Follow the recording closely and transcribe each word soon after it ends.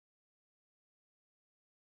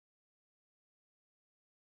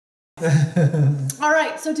All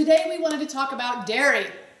right, so today we wanted to talk about dairy.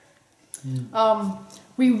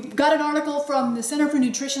 We got an article from the Center for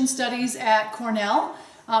Nutrition Studies at Cornell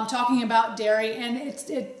talking about dairy, and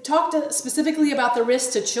it talked specifically about the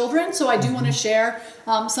risks to children, so I do want to share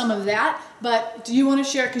some of that. But do you want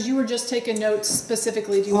to share, because you were just taking notes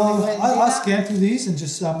specifically, do you want to go ahead and do I'll that? scan through these and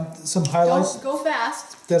just some highlights. Don't go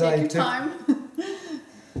fast, that take I your take. time.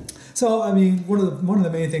 So, I mean, one of the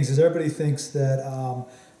main things is everybody thinks that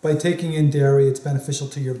by taking in dairy, it's beneficial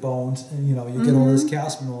to your bones, and you get all this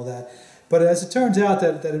calcium and all that. But as it turns out,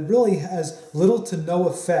 that it really has little to no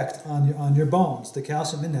effect on your bones. The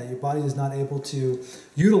calcium in that, your body is not able to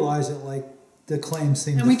utilize it like the claims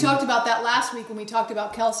seem. And we talked about that last week when we talked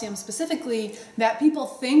about calcium specifically, that people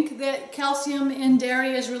think that calcium in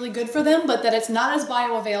dairy is really good for them, but that it's not as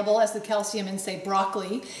bioavailable as the calcium in, say,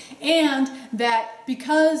 broccoli, and that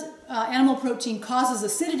because animal protein causes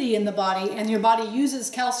acidity in the body, and your body uses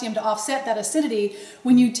calcium to offset that acidity,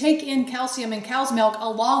 when you take in calcium in cow's milk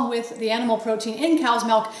along with the animal protein in cow's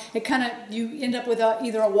milk, you end up with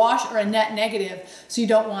either a wash or a net negative. So you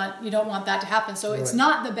don't want that to happen. So it's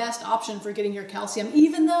not the best option for getting your calcium,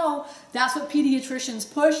 even though that's what pediatricians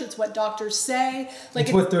push. It's what doctors say.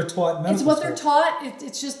 It's what they're taught in medical It's what school. they're taught.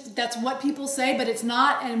 It's just that's what people say, but it's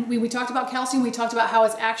not. And we talked about calcium. We talked about how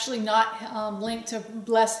it's actually not linked to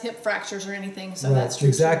less hip fractures or anything. So that's true.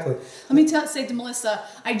 Exactly. Let me say to Melissa,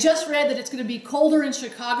 I just read that it's going to be colder in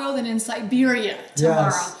Chicago than in Siberia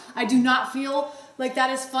tomorrow. Yes. I do not feel like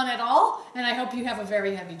that is fun at all, and I hope you have a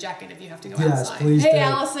very heavy jacket if you have to go Yes, outside. please Hey, do.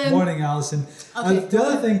 Allison. Morning, Allison. Okay, The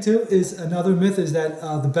other thing, too, is another myth is that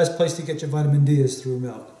the best place to get your vitamin D is through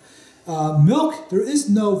milk. Milk, there is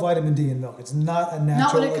no vitamin D in milk. It's not a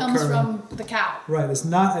natural Not when it comes from the cow. Right, it's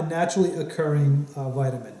not a naturally occurring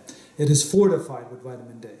vitamin. It is fortified with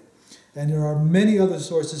vitamin D. And there are many other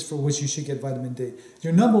sources for which you should get vitamin D.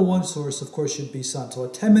 Your number one source, of course, should be sun. So a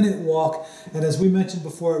 10-minute walk, and as we mentioned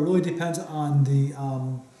before, it really depends on the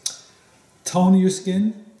tone of your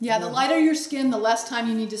skin. Yeah, the lighter your skin, the less time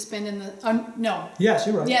you need to spend in the... no. Yes,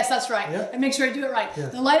 you're right. Yes, that's right. Yep. And make sure I do it right. Yeah.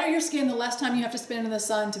 The lighter your skin, the less time you have to spend in the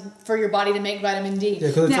sun for your body to make vitamin D. Yeah,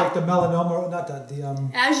 because it's Now, like the melanoma, not that, the...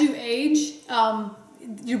 as you age,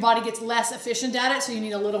 your body gets less efficient at it, so you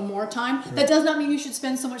need a little more time. Right. That does not mean you should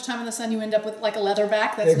spend so much time in the sun you end up with like a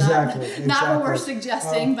leatherback. That's not what we're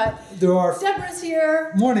suggesting, but there are... Deborah's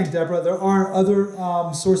here. Morning, Deborah. There are other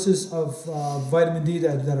sources of vitamin D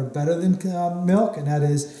that are better than milk, and that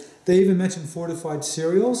is... They even mentioned fortified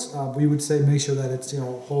cereals. We would say make sure that it's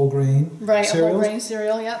whole grain cereals. Whole grain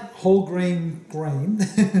cereal, yep. Whole grain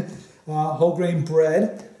whole grain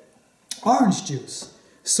bread, orange juice,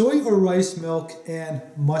 soy or rice milk, and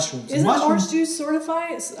mushrooms. Isn't orange juice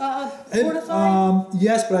fortified?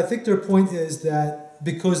 Yes, but I think their point is that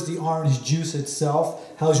because the orange juice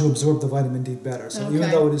itself helps you absorb the vitamin D better. So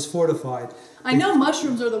even though it is fortified, I know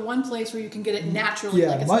mushrooms are the one place where you can get it naturally.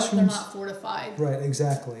 Yeah, mushrooms. They're not fortified. Right,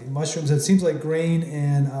 exactly. Mushrooms, it seems like grain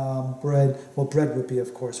and bread, well, bread would be,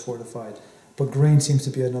 of course, fortified, but grain seems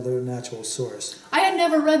to be another natural source. I had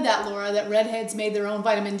never read that, Laura, that redheads made their own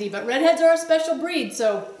vitamin D, but redheads are a special breed,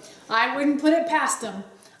 so I wouldn't put it past them.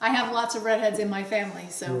 I have lots of redheads in my family,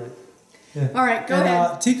 so. Right. Yeah. All right, go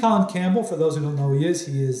ahead. T. Colin Campbell, for those who don't know who he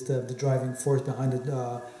is the driving force behind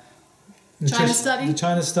the China study? The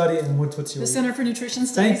China study, and what's your... The Center for Nutrition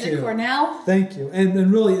Studies at Cornell. Thank you.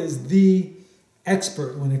 And really is the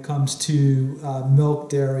expert when it comes to milk,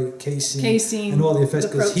 dairy, casein, and all the effects,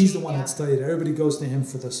 because he's the one that studied it. Everybody goes to him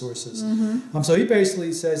for the sources. So he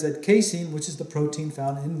basically says that casein, which is the protein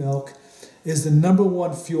found in milk, is the number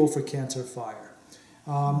one fuel for cancer fire.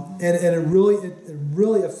 And it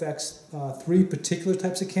really affects three particular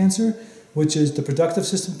types of cancer, which is the reproductive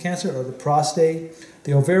system cancer, or the prostate,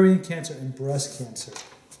 the ovarian cancer, and breast cancer.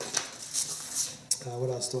 What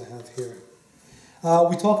else do I have here?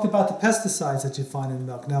 We talked about the pesticides that you find in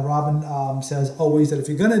milk. Now, Robin says always that if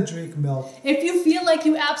you're going to drink milk... If you feel like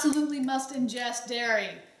you absolutely must ingest dairy,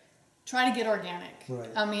 try to get organic. Right.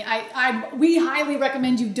 I mean, we highly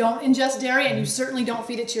recommend you don't ingest dairy, and you certainly don't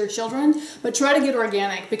feed it to your children, but try to get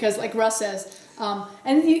organic, because like Russ says,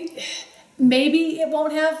 maybe it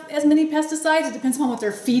won't have as many pesticides. It depends on what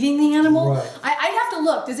they're feeding the animal. Right. I'd have to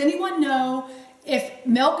look. Does anyone know if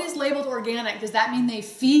milk is labeled organic? Does that mean they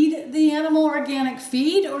feed the animal organic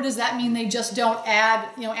feed, or does that mean they just don't add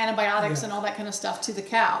antibiotics and all that kind of stuff to the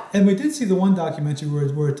cow? And we did see the one documentary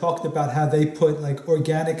where it talked about how they put like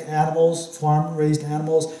organic animals, farm-raised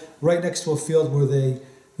animals, right next to a field where they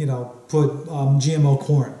put GMO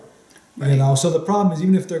corn. Right. So the problem is,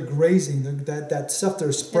 even if they're grazing, that stuff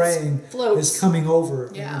they're spraying is coming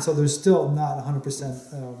over, and so they're still not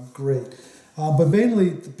 100% great. But mainly,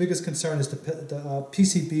 the biggest concern is the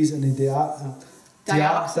PCBs and the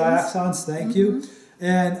dioxins. Thank you.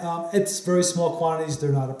 And it's very small quantities.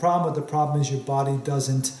 They're not a problem. But the problem is your body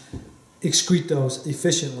doesn't excrete those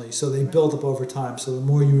efficiently. So they build up over time. So the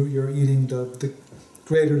more you're eating, the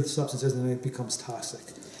greater the substance is, and it becomes toxic.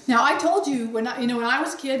 Now, I told you, when I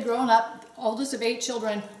was a kid growing up, oldest of 8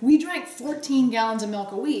 children, we drank 14 gallons of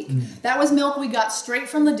milk a week. That was milk we got straight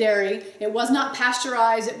from the dairy. It was not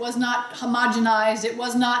pasteurized. It was not homogenized. It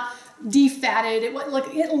was not defatted.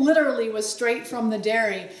 It literally was straight from the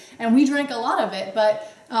dairy, and we drank a lot of it.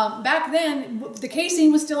 But back then, the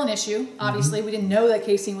casein was still an issue. Obviously, we didn't know that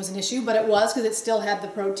casein was an issue, but it was, because it still had the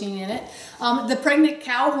protein in it. The pregnant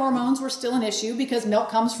cow hormones were still an issue, because milk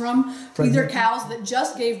comes from either cows that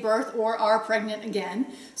just gave birth or are pregnant again.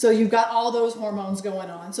 So you've got all those hormones going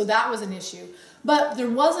on. So that was an issue. But there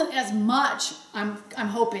wasn't as much, I'm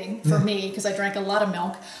hoping, for me, because I drank a lot of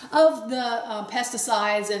milk, of the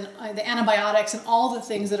pesticides and the antibiotics and all the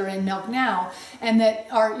things that are in milk now, and that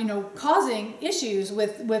are, causing issues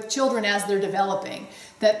with children as they're developing,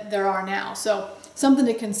 that there are now. So something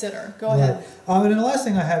to consider. Go ahead. And then the last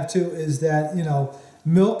thing I have too is that,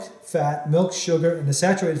 milk fat, milk sugar, and the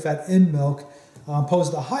saturated fat in milk pose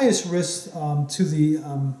the highest risk to the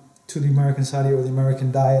American society or the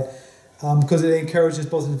American diet. Because it encourages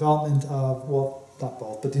both the development of, not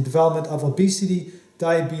both, but the development of obesity,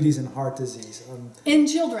 diabetes, and heart disease. In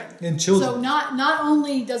children. In children. So not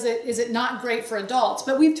only is it not great for adults,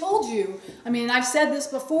 but we've told you, I've said this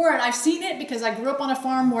before, and I've seen it because I grew up on a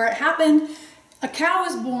farm where it happened. A calf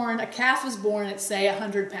is born at, say,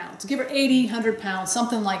 100 pounds. Give her 80, 100 pounds,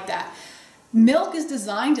 something like that. Milk is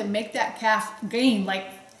designed to make that calf gain,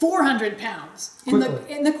 400 pounds in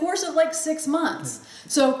the course of 6 months.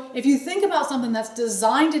 So if you think about something that's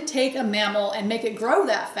designed to take a mammal and make it grow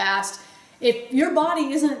that fast, if your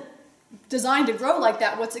body isn't designed to grow like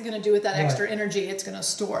that, what's it going to do with that extra energy? It's going to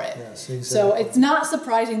store it. Yes, exactly. So it's not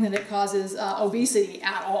surprising that it causes obesity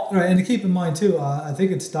at all. Right, and to keep in mind too, I think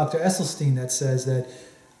it's Dr. Esselstyn that says that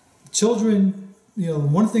children,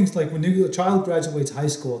 one of the things, when a child graduates high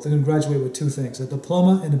school, they're going to graduate with 2 things: a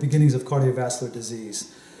diploma and the beginnings of cardiovascular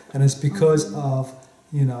disease. And it's because of,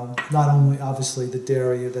 not only obviously the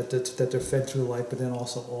dairy that they're fed through life, but then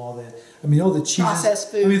also all the cheese.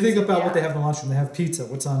 Processed foods. Think about what they have in the lunchroom. They have pizza.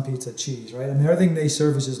 What's on pizza? Cheese, right? Everything they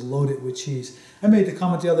serve is just loaded with cheese. I made the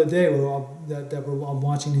comment the other day that we're all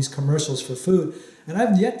watching these commercials for food, and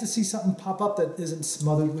I've yet to see something pop up that isn't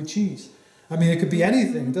smothered with cheese. It could be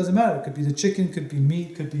anything. It doesn't matter. It could be the chicken, could be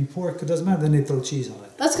meat, could be pork. It doesn't matter. Then they throw cheese on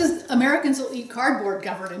it. That's because Americans will eat cardboard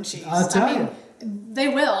covered in cheese. I'll tell you. They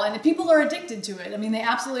will, and people are addicted to it. They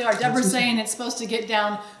absolutely are. Deborah's saying it's supposed to get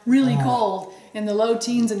down really cold in the low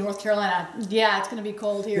teens in North Carolina. Yeah, it's going to be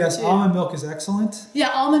cold here too. Almond milk is excellent. Yeah,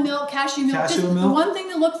 almond milk, cashew milk. The one thing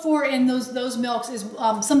to look for in those milks is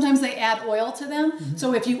sometimes they add oil to them.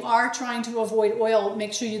 So if you are trying to avoid oil,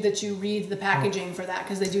 make sure that you read the packaging for that,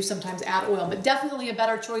 because they do sometimes add oil. But definitely a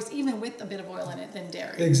better choice, even with a bit of oil in it, than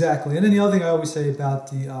dairy. Exactly. And then the other thing I always say about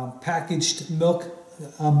the packaged milk,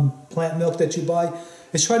 plant milk that you buy,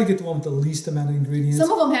 is try to get the one with the least amount of ingredients.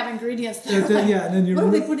 Some of them have ingredients that and then what are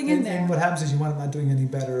they putting in there? And what happens is you wind up not doing any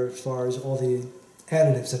better as far as all the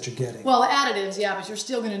additives that you're getting. Well, the additives, yeah, but you're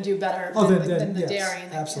still going to do better than the dairy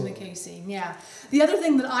and the casein. Yeah. The other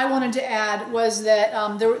thing that I wanted to add was that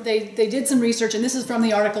they did some research, and this is from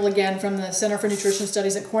the article again from the Center for Nutrition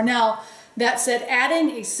Studies at Cornell, that said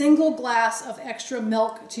adding a single glass of extra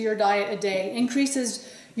milk to your diet a day increases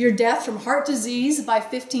your death from heart disease by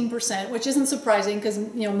 15%, which isn't surprising because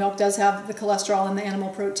milk does have the cholesterol and the animal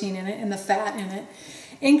protein in it and the fat in it.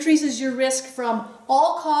 Increases your risk from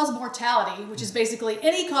all-cause mortality, which is basically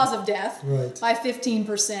any cause of death, by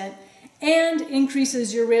 15%, and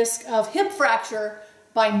increases your risk of hip fracture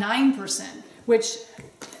by 9%, which,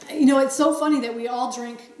 it's so funny that we all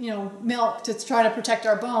drink, milk to try to protect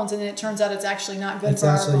our bones, and then it turns out it's actually not good for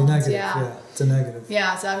our bones. It's actually negative. Yeah, it's a negative.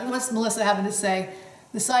 Yeah, so what's Melissa having to say?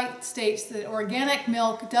 The site states that organic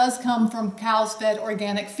milk does come from cows fed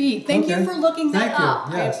organic feed. Thank you for looking that up.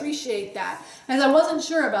 Yes. I appreciate that, as I wasn't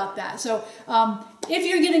sure about that. So if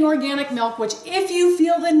you're getting organic milk, which if you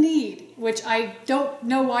feel the need, which I don't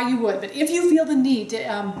know why you would, but if you feel the need to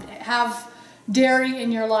have dairy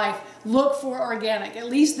in your life, look for organic. At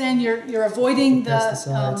least then you're avoiding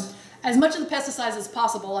the as much of the pesticides as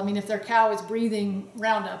possible. If their cow is breathing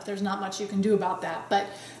Roundup, there's not much you can do about that. But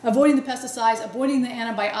avoiding the pesticides, avoiding the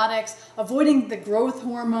antibiotics, avoiding the growth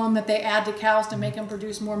hormone that they add to cows to make them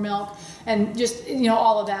produce more milk, and just,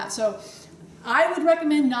 all of that. So I would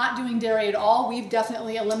recommend not doing dairy at all. We've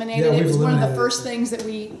definitely eliminated it. It was one of the first things that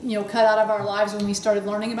we, cut out of our lives when we started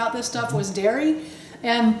learning about this stuff was dairy.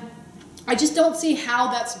 And I just don't see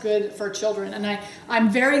how that's good for children. And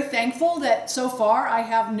I'm very thankful that so far I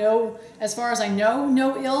have as far as I know,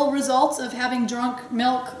 no ill results of having drunk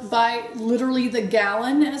milk by literally the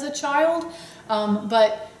gallon as a child.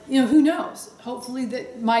 But who knows? Hopefully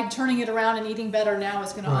that my turning it around and eating better now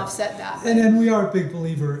is going to offset that. And then we are a big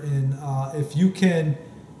believer in if you can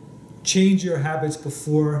change your habits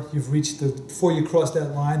before you cross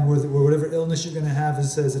that line where whatever illness you're going to have, it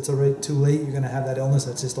says it's already too late, you're going to have that illness,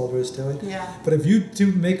 that's just all there is to it. Yeah. But if you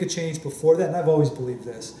do make a change before that, and I've always believed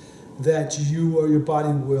this, that you or your body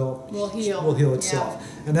will heal itself.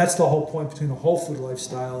 Yeah. And that's the whole point between a whole food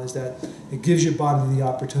lifestyle, is that it gives your body the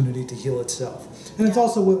opportunity to heal itself. And it's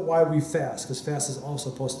also why we fast, because fast is also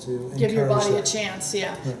supposed to give your body a chance.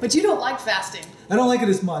 Yeah. But you don't like fasting. I don't like it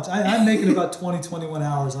as much. I'm making about 21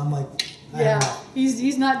 hours. I'm like,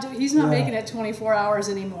 he's not making it 24 hours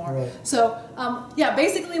anymore. Right. So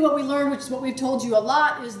basically what we learned, which is what we've told you a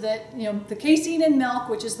lot, is that the casein in milk,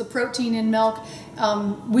 which is the protein in milk,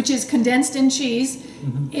 which is condensed in cheese,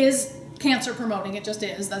 is cancer promoting. It just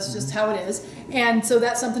is. That's just how it is. And so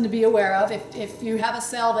that's something to be aware of. If you have a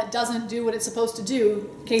cell that doesn't do what it's supposed to do,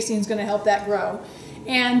 casein is going to help that grow.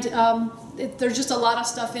 And there's just a lot of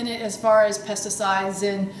stuff in it as far as pesticides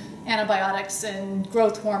and antibiotics and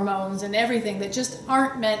growth hormones and everything that just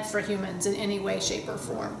aren't meant for humans in any way, shape, or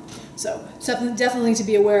form. So something definitely to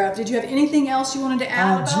be aware of. Did you have anything else you wanted to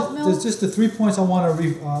add about milk? There's just the 3 points I want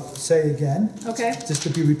to say again. Okay. Just to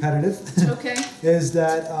be repetitive. Okay. Is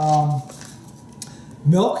that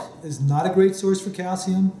milk is not a great source for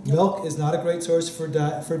calcium. Yep. Milk is not a great source for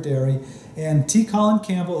dairy. And T. Colin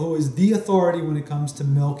Campbell, who is the authority when it comes to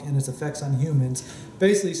milk and its effects on humans,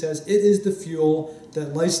 basically says it is the fuel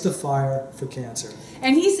that lights the fire for cancer.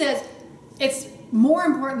 And he says it's more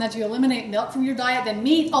important that you eliminate milk from your diet than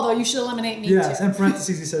meat, although you should eliminate meat too. Yes, in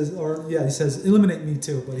parentheses he says eliminate meat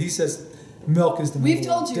too, but he says milk is the number one. We've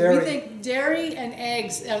told you, we think dairy and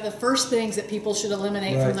eggs are the first things that people should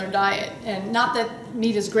eliminate from their diet. And not that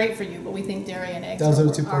meat is great for you, but we think dairy and eggs are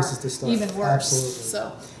the two places to start. Even worse. Absolutely.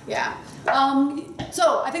 So, yeah.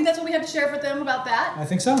 So I think that's what we have to share with them about that. I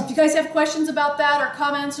think so. If you guys have questions about that or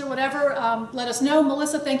comments or whatever, let us know.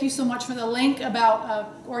 Melissa, thank you so much for the link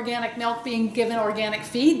about organic milk being given organic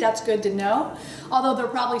feed. That's good to know. Although they're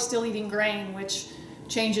probably still eating grain, which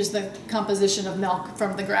changes the composition of milk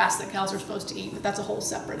from the grass that cows are supposed to eat, but that's a whole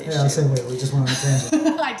separate issue. Yeah, same way. We just went on a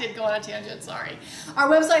tangent. I did go on a tangent, sorry. Our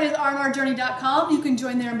website is rnrjourney.com. You can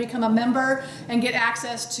join there and become a member and get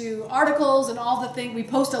access to articles and all the things. We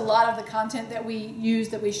post a lot of the content that we use,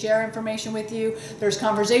 that we share information with you. There's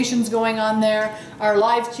conversations going on there. Our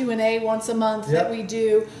live Q&A once a month that we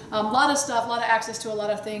do. A lot of stuff, a lot of access to a lot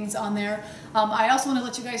of things on there. I also want to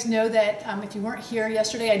let you guys know that if you weren't here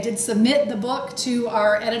yesterday, I did submit the book to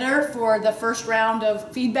our editor for the first round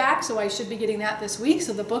of feedback, so I should be getting that this week.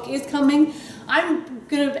 So the book is coming. I'm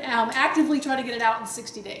going to actively try to get it out in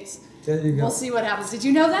 60 days. There you go. We'll see what happens. Did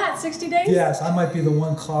you know that? 60 days? Yes, I might be the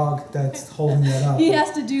one cog that's holding that up. He has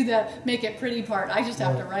to do the make it pretty part. I just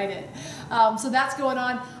have to write it. So that's going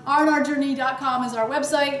on. rnrjourney.com is our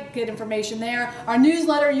website. Get information there. Our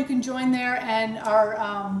newsletter, you can join there. And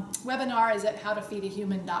our webinar is at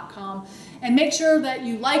howtofeedahuman.com. And make sure that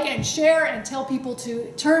you like and share and tell people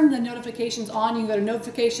to turn the notifications on. You can go to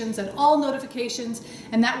notifications and all notifications.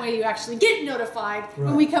 And that way you actually get notified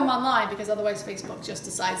when we come online, because otherwise Facebook just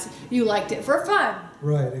decides you liked it for fun.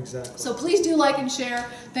 Right, exactly. So please do like and share.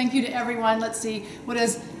 Thank you to everyone. Let's see. What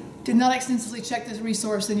is, did not extensively check this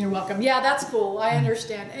resource, then you're welcome. Yeah, that's cool. I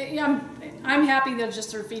understand. I'm happy that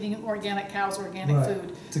just they're feeding organic cows organic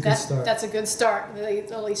food. It's a good start. That's a good start. They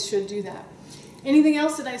at least should do that. Anything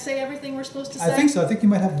else? Did I say everything we're supposed to say? I think so. I think you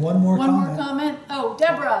might have one more comment. One more comment? Oh,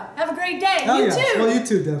 Deborah, have a great day. Oh, you too. Well, you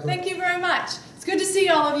too, Deborah. Thank you very much. It's good to see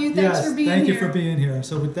all of you. Thanks for being here. Thank you for being here.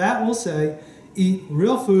 So with that, we'll say, eat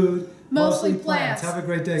real food, mostly plants. Have a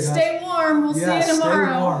great day, guys. Stay warm. We'll see you tomorrow.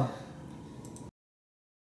 Stay warm.